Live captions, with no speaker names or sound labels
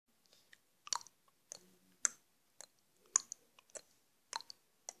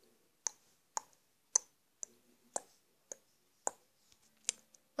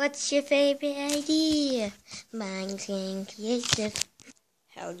What's your favorite idea? Mine's getting creative.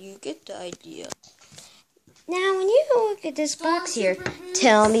 How do you get the idea? Now, when you look at this box here,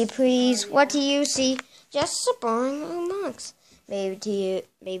 tell me please, what do you see? Just a boring little box. Maybe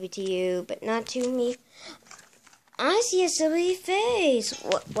to you, but not to me. I see a silly face.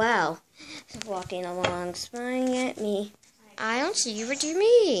 Wow. It's walking along, smiling at me. I don't see what you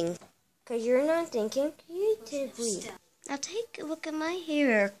mean. Because you're not thinking creatively. Now take a look at my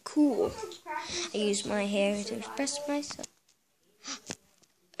hair. Cool. I use my hair to express myself.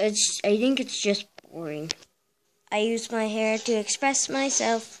 I think it's just boring. I use my hair to express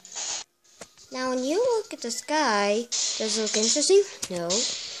myself. Now when you look at the sky, does it look interesting? No.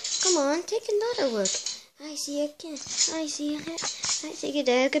 Come on, take another look. I see a kid. I see a hat. I see a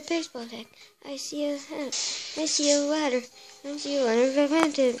dad with a baseball hat. I see a hat. I see a ladder. I see a ladder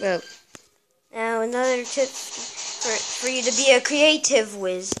with a rope. Now another tip for you to be a creative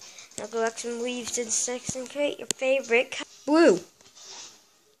whiz. Now collect some leaves and sticks and create your favorite color. Blue.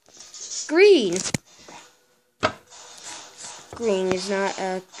 Green. Green is not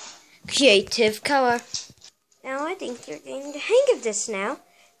a creative color. Now I think you're getting the hang of this now.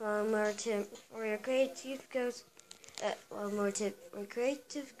 One more tip for your creative goes. One more tip for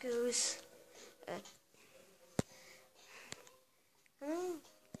creative goes.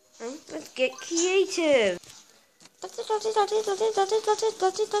 Let's get creative.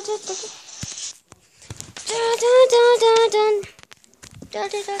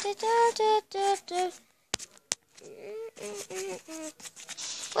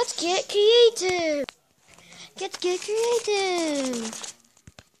 Let's get creative. Get creative.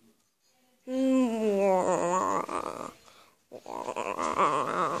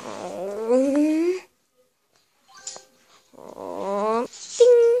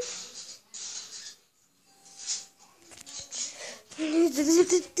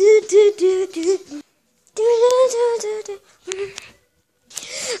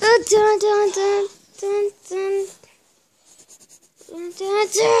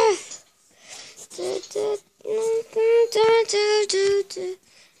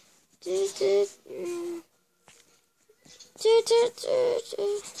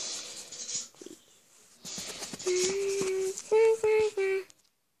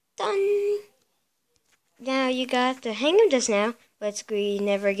 Done. Now you got the hang of this now. Let's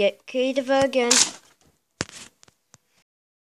never get creative again.